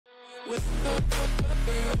Welcome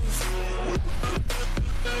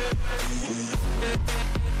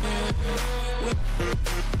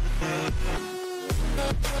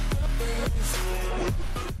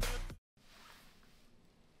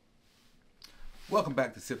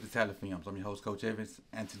back to Sip the Tally Films. I'm your host, Coach Evans,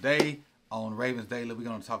 and today on Ravens Daily, we're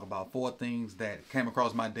going to talk about 4 things that came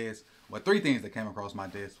across my desk. Well, 3 things that came across my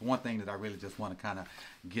desk. 1 thing that I really just want to kind of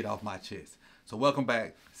get off my chest. So welcome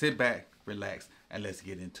back. Sit back, relax, and let's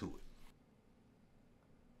get into it.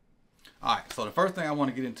 All right, so the first thing I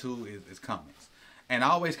want to get into is comments. And I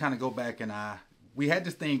always kind of go back and we had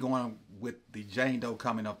this thing going with the Jane Doe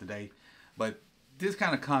comment of today, but this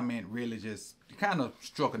kind of comment really just kind of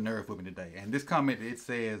struck a nerve with me today. And this comment, it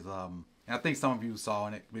says, and I think some of you saw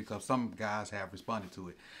it because some guys have responded to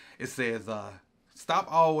it. It says, stop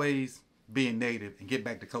always being negative and get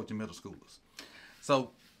back to coaching middle schoolers.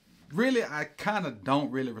 So really, I kind of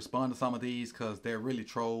don't really respond to some of these because they're really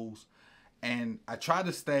trolls. And I try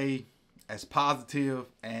to stay as positive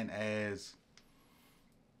and as,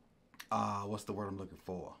 what's the word I'm looking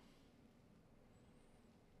for?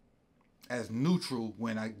 As neutral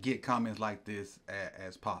when I get comments like this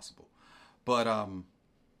as possible. But,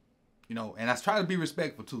 you know, and I try to be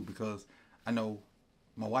respectful too, because I know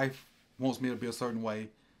my wife wants me to be a certain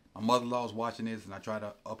way. My mother-in-law is watching this, and I try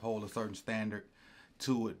to uphold a certain standard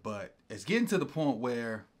to it. But it's getting to the point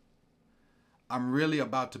where I'm really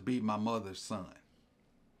about to be my mother's son.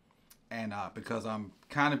 And because I'm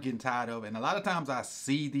kind of getting tired of it. And a lot of times I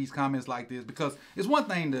see these comments like this because it's one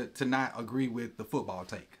thing to not agree with the football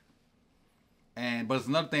take. But it's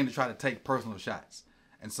another thing to try to take personal shots.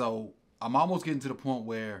 And so I'm almost getting to the point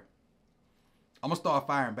where I'm going to start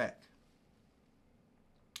firing back.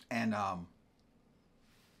 And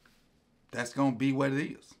that's going to be what it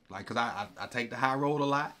is. Like, because I take the high road a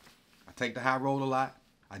lot. I take the high road a lot.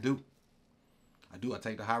 I do. I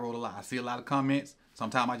take the high road a lot. I see a lot of comments.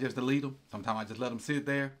 Sometimes I just delete them. Sometimes I just let them sit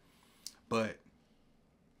there. But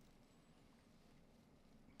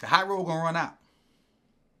the high road going to run out.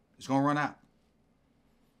 It's going to run out.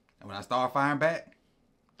 And when I start firing back,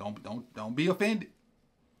 don't be offended.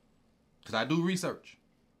 Because I do research.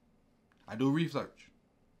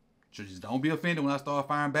 So just don't be offended when I start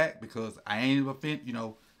firing back, because I ain't offended, you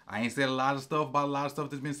know, I ain't said a lot of stuff about a lot of stuff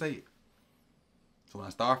that's been said. So when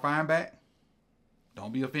I start firing back,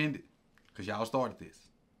 don't be offended, because y'all started this.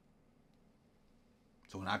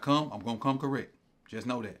 So when I come, I'm going to come correct. Just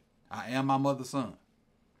know that. I am my mother's son.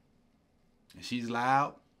 And she's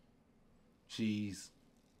loud. She's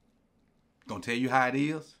going to tell you how it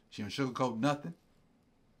is. She don't sugarcoat nothing.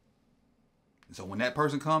 And so when that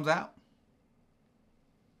person comes out,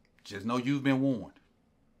 just know you've been warned.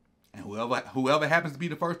 And whoever happens to be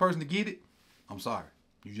the first person to get it, I'm sorry.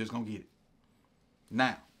 You just going to get it.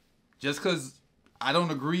 Now, just because I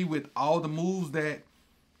don't agree with all the moves that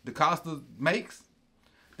DeCosta makes,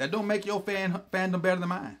 that don't make your fandom better than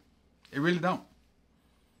mine. It really don't.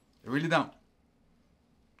 It really don't.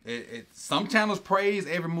 Some channels praise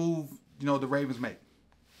every move, you know, the Ravens make.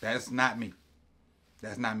 That's not me.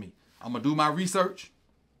 That's not me. I'm going to do my research.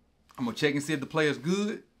 I'm going to check and see if the player's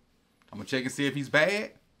good. I'm going to check and see if he's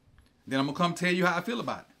bad. Then I'm going to come tell you how I feel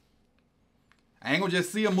about it. I ain't going to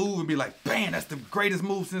just see a move and be like, bam, that's the greatest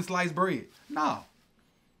move since sliced bread. No.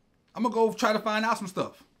 I'm going to go try to find out some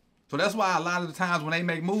stuff. So that's why a lot of the times when they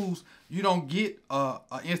make moves, you don't get an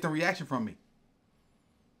instant reaction from me.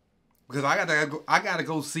 Because I gotta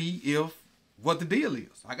go see what the deal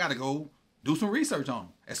is. I gotta go do some research on him,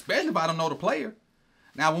 especially if I don't know the player.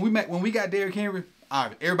 Now, when we got Derrick Henry, all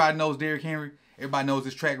right, everybody knows Derrick Henry. Everybody knows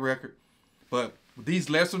his track record. But with these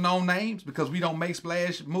lesser known names, because we don't make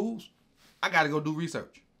splash moves, I gotta go do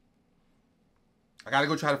research. I gotta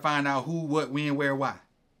go try to find out who, what, when, where, why.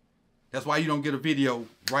 That's why you don't get a video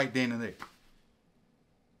right then and there.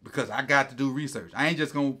 Because I got to do research. I ain't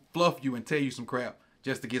just gonna fluff you and tell you some crap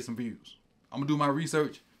just to get some views. I'm going to do my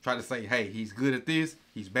research, try to say, hey, he's good at this,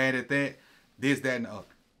 he's bad at that, this, that, and the other.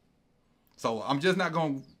 So I'm just not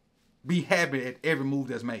going to be happy at every move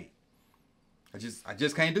that's made. I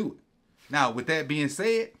just can't do it. Now, with that being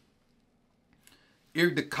said,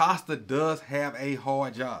 Eric DeCosta does have a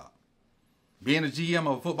hard job. Being a GM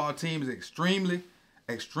of a football team is extremely,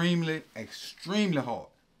 extremely, extremely hard.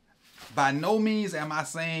 By no means am I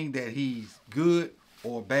saying that he's good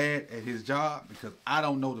or bad at his job, because I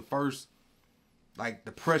don't know the pressure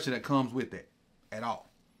that comes with that at all.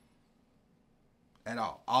 At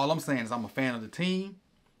all. All I'm saying is I'm a fan of the team,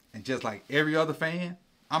 and just like every other fan,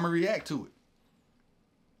 I'm going to react to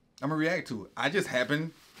it. I just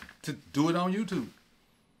happen to do it on YouTube,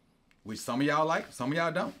 which some of y'all like, some of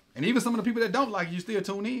y'all don't. And even some of the people that don't like it, you still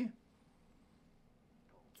tune in.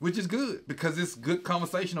 which is good because it's good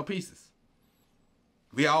conversational pieces.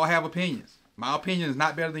 We all have opinions. My opinion is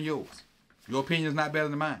not better than yours. Your opinion is not better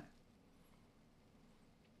than mine.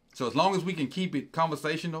 So as long as we can keep it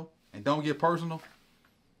conversational and don't get personal,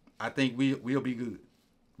 I think we'll be good.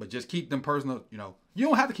 But just keep them personal, you know. You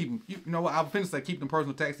don't have to keep them. You know what? I was finna say keep them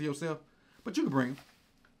personal attacks to yourself, but you can bring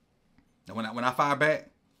them. And when I fire back,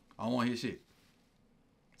 I don't want to hear shit.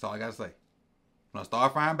 That's all I gotta say. When I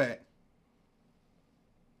start firing back,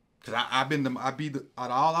 cause I be the out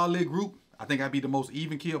of all our little group, I think I'd be the most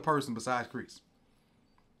even kill person besides Chris.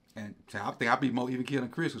 And I think I'd be more even kill than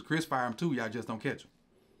Chris, cause Chris fire him too. Y'all just don't catch him.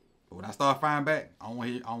 But when I start firing back, I don't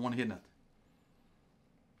want to hear nothing.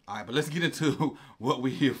 All right, but let's get into what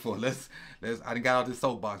we're here for. I done got out this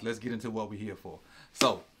soapbox. Let's get into what we're here for.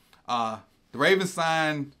 So, the Ravens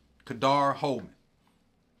signed Kadar Hollman.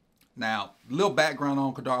 Now, a little background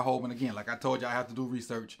on Kadar Hollman. Again, like I told you, I have to do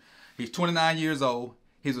research. He's 29 years old.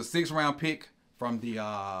 He's a 6th-round pick from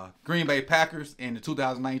the Green Bay Packers in the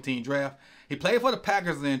 2019 draft. He played for the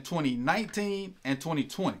Packers in 2019 and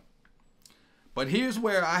 2020. But here's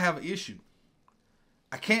where I have an issue.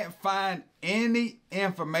 I can't find any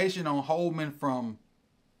information on Hollman from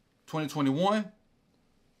 2021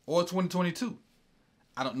 or 2022.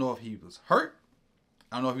 I don't know if he was hurt.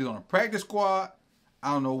 I don't know if he was on a practice squad.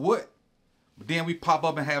 I don't know what. But then we pop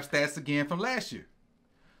up and have stats again from last year.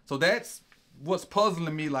 So that's what's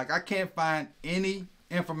puzzling me. Like, I can't find any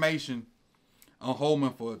information on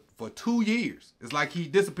Hollman for 2 years. It's like he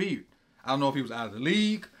disappeared. I don't know if he was out of the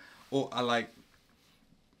league or I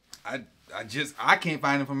can't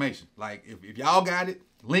find information. Like, if y'all got it,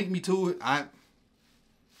 link me to it.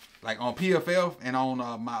 Like on PFF and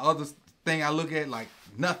on my other thing I look at, like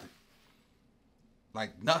nothing.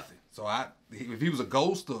 Like nothing. So if he was a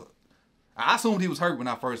ghost, I assumed he was hurt when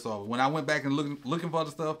I first saw it. When I went back and looking for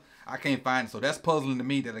the stuff, I can't find it. So that's puzzling to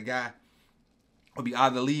me that a guy would be out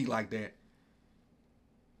of the league like that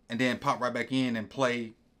and then pop right back in and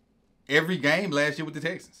play every game last year with the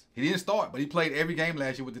Texans. He didn't start, but he played every game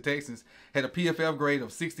last year with the Texans. Had a PFF grade of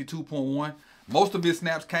 62.1. Most of his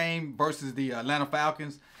snaps came versus the Atlanta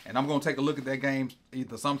Falcons. And I'm going to take a look at that game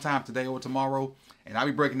either sometime today or tomorrow. And I'll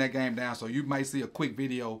be breaking that game down. So you might see a quick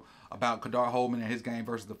video about Kadar Hollman and his game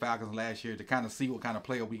versus the Falcons last year to kind of see what kind of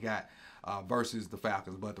player we got versus the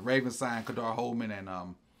Falcons. But the Ravens signed Kadar Hollman.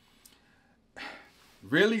 And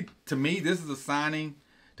really, to me, this is a signing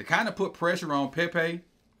to kind of put pressure on Pepe,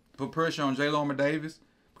 put pressure on J. Loma Davis,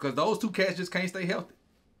 because those two cats just can't stay healthy.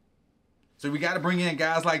 So we got to bring in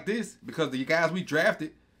guys like this because the guys we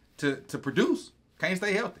drafted to produce can't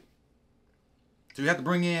stay healthy. So you have to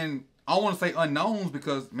bring in, I don't want to say unknowns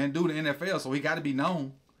because, man, dude, the NFL, so he got to be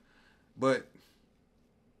known. But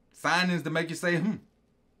signings to make you say,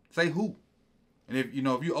 say who. And if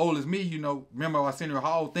you're old as me, remember Arsenio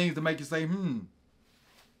Hall, things to make you say,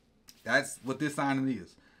 That's what this signing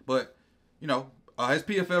is. But, his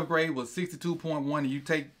PFF grade was 62.1, and you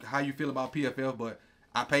take how you feel about PFF, but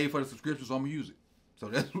I paid for the subscription, so I'm going to use it.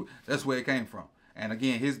 So that's where it came from. And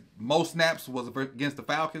again, his most snaps was against the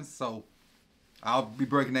Falcons, so I'll be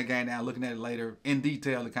breaking that game down, looking at it later in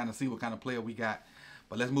detail to kind of see what kind of player we got.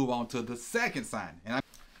 But let's move on to the second signing. All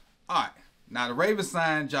right, now the Ravens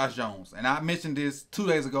signed Josh Jones, and I mentioned this 2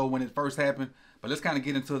 days ago when it first happened, but let's kind of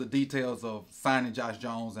get into the details of signing Josh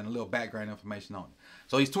Jones and a little background information on him.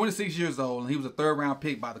 So he's 26 years old, and he was a 3rd-round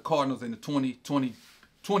pick by the Cardinals in the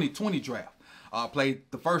 2020 draft. Played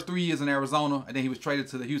the first 3 years in Arizona, and then he was traded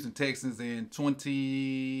to the Houston Texans in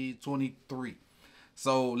 2023.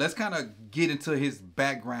 So let's kind of get into his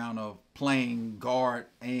background of playing guard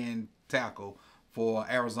and tackle for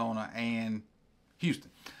Arizona and Houston.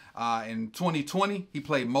 In 2020, he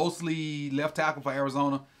played mostly left tackle for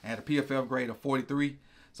Arizona and had a PFF grade of 43.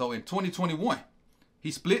 So in 2021, he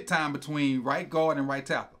split time between right guard and right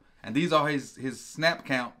tackle. And these are his snap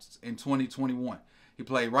counts in 2021. He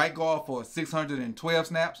played right guard for 612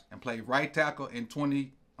 snaps and played right tackle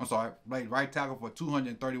played right tackle for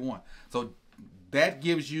 231. So that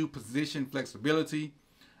gives you position flexibility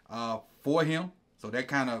for him. So that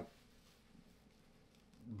kind of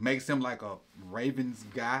makes him like a Ravens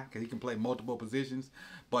guy because he can play multiple positions.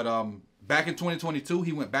 But back in 2022,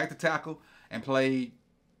 he went back to tackle and played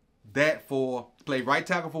right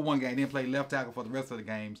tackle for one game, then played left tackle for the rest of the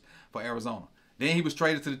games for Arizona. Then he was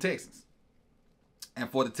traded to the Texans. And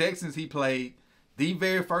for the Texans, he played the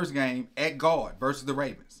very first game at guard versus the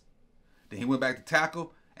Ravens. Then he went back to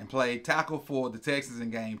tackle and played tackle for the Texans in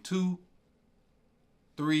game 2,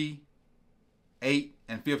 3, 8,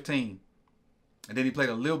 and 15. And then he played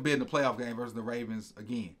a little bit in the playoff game versus the Ravens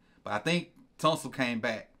again. But I think Tunsil came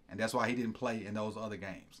back, and that's why he didn't play in those other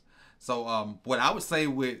games. So what I would say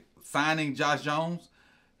with signing Josh Jones,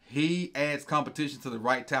 he adds competition to the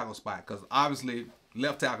right tackle spot because obviously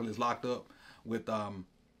left tackle is locked up with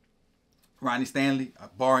Ronnie Stanley,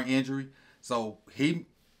 barring injury. So he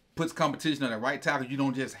puts competition at the right tackle. You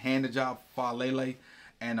don't just hand the job for Lele.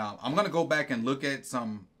 And I'm gonna go back and look at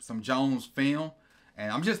some Jones film,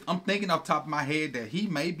 and I'm thinking off the top of my head that he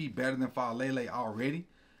may be better than Falele already.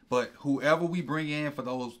 But whoever we bring in for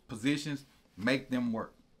those positions, make them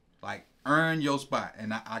work. Like, earn your spot.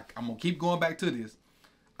 And I'm gonna keep going back to this.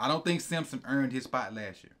 I don't think Simpson earned his spot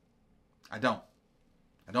last year. I don't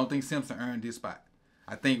think Simpson earned his spot.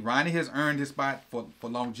 I think Ronnie has earned his spot for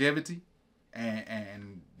longevity,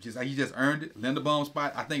 and he just earned it. Linderbaum's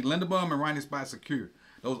spot, I think Linderbaum and Ronnie's spot secure.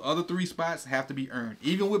 Those other 3 spots have to be earned.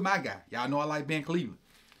 Even with my guy. Y'all know I like Ben Cleveland.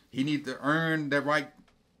 He needs to earn that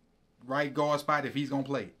right guard spot if he's going to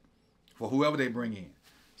play for whoever they bring in.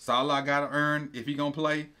 Salah got to earn if he's going to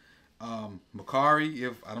play.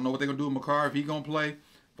 Makari, I don't know what they're going to do with Makari if he's going to play.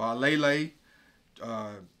 Lele,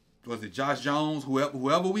 was it Josh Jones?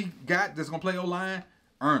 Whoever we got that's going to play O-line,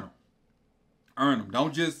 earn them. Earn them.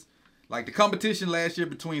 Don't just, like the competition last year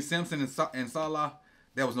between Simpson and Salah,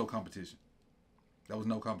 there was no competition. There was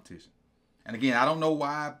no competition. And again, I don't know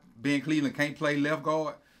why Ben Cleveland can't play left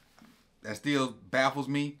guard. That still baffles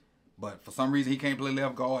me. But for some reason, he can't play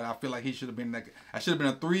left guard. I feel like he should have been I should have been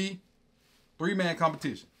a three-man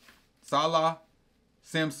competition. Salah,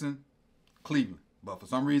 Simpson, Cleveland. But for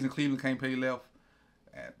some reason, Cleveland can't play left.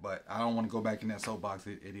 But I don't want to go back in that soapbox.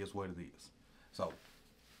 It is what it is. So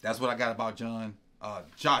that's what I got about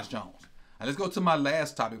Josh Jones. Now let's go to my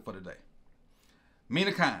last topic for today.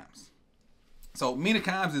 Mina Kimes. So Mina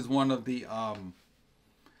Kimes is one of the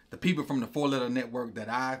people from the 4-letter network that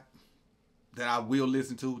I will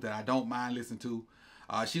listen to, that I don't mind listening to.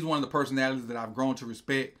 She's one of the personalities that I've grown to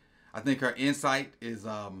respect. I think her insight is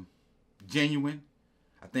genuine.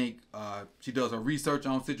 I think she does her research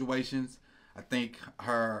on situations. I think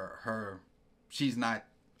she's not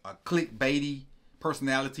a clickbaity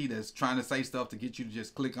personality that's trying to say stuff to get you to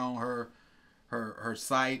just click on her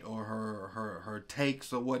site or her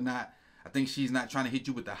takes or whatnot. I think she's not trying to hit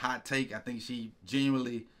you with the hot take. I think she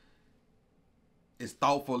genuinely is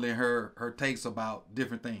thoughtful in her takes about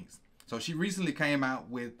different things. So she recently came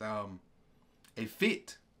out with a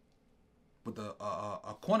fit with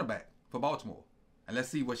a cornerback for Baltimore. And let's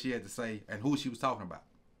see what she had to say and who she was talking about.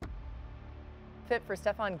 Fit for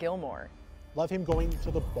Stephon Gilmore. Love him going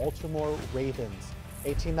to the Baltimore Ravens,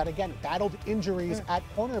 a team that, again, battled injuries at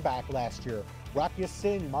cornerback last year. Rock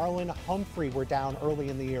Ya-Sin, Marlon Humphrey were down early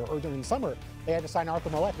in the year, or during the summer. They had to sign Arthur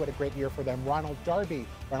Millette, who had a great year for them. Ronald Darby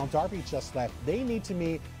just left. They need to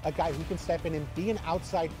meet a guy who can step in and be an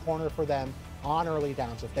outside corner for them on early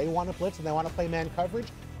downs. If they want to blitz and they want to play man coverage,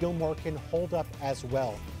 Gilmore can hold up as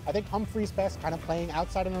well. I think Humphrey's best kind of playing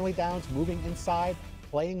outside on early downs, moving inside,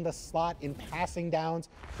 playing the slot in passing downs.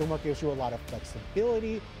 Gilmore gives you a lot of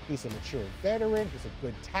flexibility. He's a mature veteran. He's a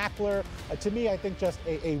good tackler. To me, I think just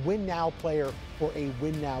a win-now player for a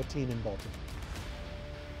win-now team in Baltimore.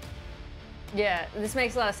 Yeah, this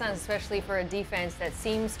makes a lot of sense, especially for a defense that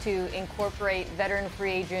seems to incorporate veteran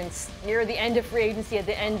free agents near the end of free agency at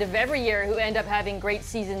the end of every year who end up having great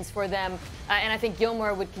seasons for them. And I think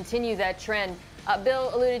Gilmore would continue that trend.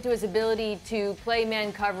 Bill alluded to his ability to play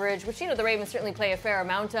man coverage, which, the Ravens certainly play a fair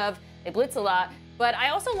amount of. They blitz a lot. But I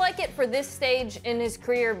also like it for this stage in his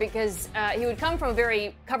career because he would come from a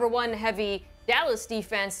very cover one heavy Dallas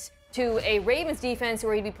defense to a Ravens defense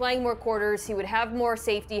where he'd be playing more quarters. He would have more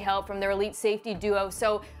safety help from their elite safety duo.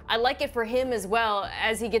 So I like it for him as well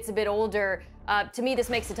as he gets a bit older. To me, this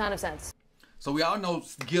makes a ton of sense. So we all know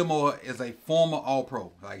Gilmore is a former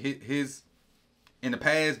All-Pro. Like in the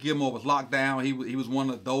past, Gilmore was locked down. He was one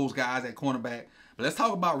of those guys at cornerback. But let's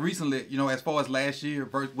talk about recently, as far as last year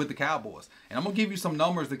with the Cowboys. And I'm going to give you some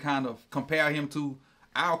numbers to kind of compare him to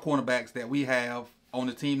our cornerbacks that we have on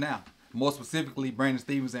the team now. More specifically, Brandon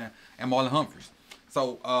Stephens and Marlon Humphreys.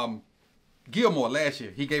 So Gilmore last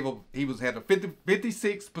year, he had a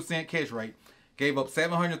 56% catch rate, gave up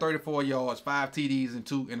 734 yards, 5 TDs, and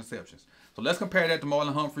 2 interceptions. So let's compare that to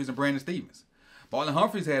Marlon Humphreys and Brandon Stephens. Marlon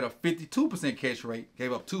Humphreys had a 52% catch rate,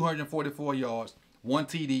 gave up 244 yards, 1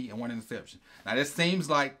 TD, and 1 interception. Now this seems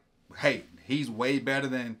like, hey, he's way better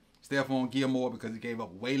than Stephon Gilmore because he gave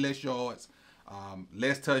up way less yards,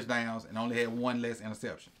 less touchdowns, and only had 1 less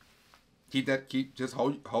interception. Just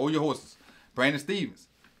hold your horses. Brandon Stephens,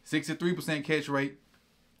 63% catch rate,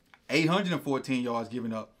 814 yards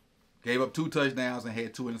given up, gave up 2 touchdowns and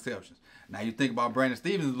had 2 interceptions. Now you think about Brandon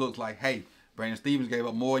Stephens, it looks like, hey, Brandon Stephens gave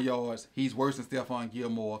up more yards. He's worse than Stephon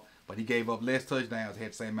Gilmore, but he gave up less touchdowns,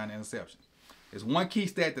 had the same amount of interceptions. There's one key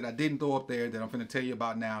stat that I didn't throw up there that I'm going to tell you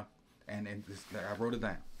about now, and I wrote it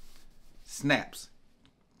down. Snaps.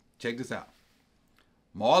 Check this out.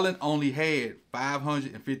 Marlon only had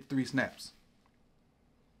 553 snaps.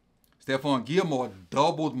 Stephon Gilmore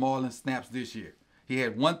doubled Marlon's snaps this year. He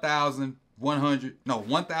had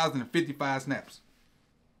 1,055 snaps.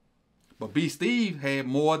 But B. Steve had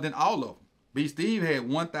more than all of them. B. Steve had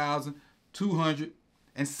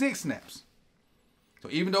 1,206 snaps. So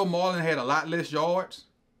even though Marlon had a lot less yards,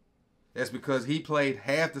 that's because he played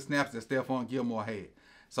half the snaps that Stephon Gilmore had.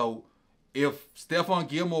 So if Stephon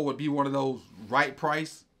Gilmore would be one of those right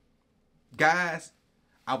price guys,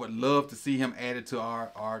 I would love to see him added to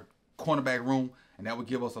our cornerback room, and that would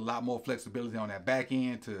give us a lot more flexibility on that back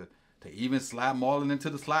end to even slide Marlon into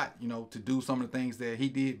the slot, to do some of the things that he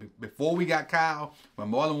did before we got Kyle. When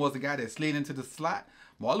Marlon was the guy that slid into the slot,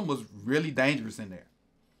 Marlon was really dangerous in there.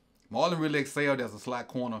 Marlon really excelled as a slot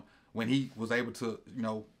corner when he was able to,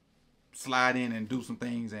 slide in and do some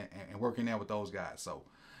things and work in there with those guys. So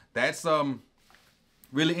that's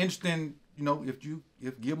really interesting, if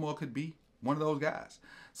Gilmore could be one of those guys.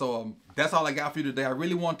 So that's all I got for you today. I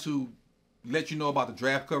really want to let you know about the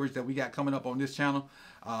draft coverage that we got coming up on this channel.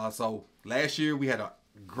 So last year we had a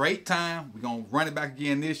great time. We're going to run it back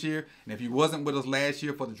again this year. And if you wasn't with us last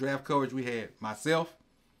year for the draft coverage, we had myself,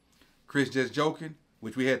 Chris Just Joking,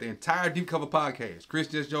 which we had the entire Deep Cover podcast. Chris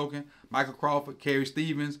Just Joking, Michael Crawford, Kerry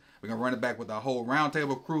Stevens. We're going to run it back with our whole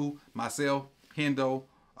roundtable crew, myself, Hendo,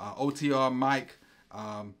 OTR, Mike,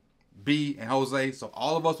 B, and Jose. So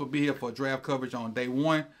all of us will be here for draft coverage on day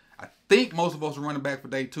 1. I think most of us are running back for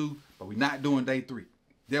day 2, but we're not doing day 3.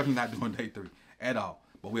 Definitely not doing day 3 at all.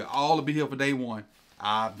 But we'll all be here for day 1.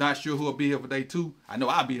 I'm not sure who will be here for day 2. I know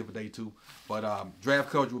I'll be here for day 2. But draft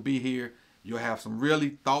coverage will be here. You'll have some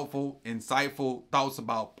really thoughtful, insightful thoughts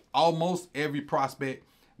about almost every prospect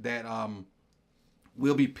that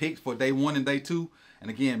will be picked for day 1 and day 2. And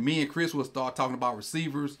again, me and Chris will start talking about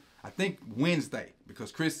receivers, I think Wednesday,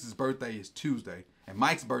 because Chris's birthday is Tuesday and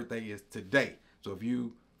Mike's birthday is today. So if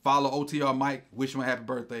you follow OTR Mike, wish him a happy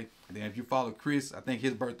birthday. And then if you follow Chris, I think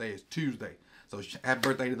his birthday is Tuesday. So happy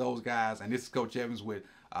birthday to those guys. And this is Coach Evans with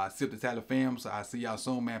Sip the Tally Films. So I'll see y'all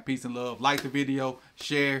soon, man. Peace and love. Like the video,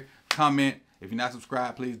 share, comment. If you're not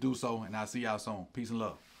subscribed, please do so. And I'll see y'all soon. Peace and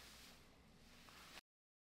love.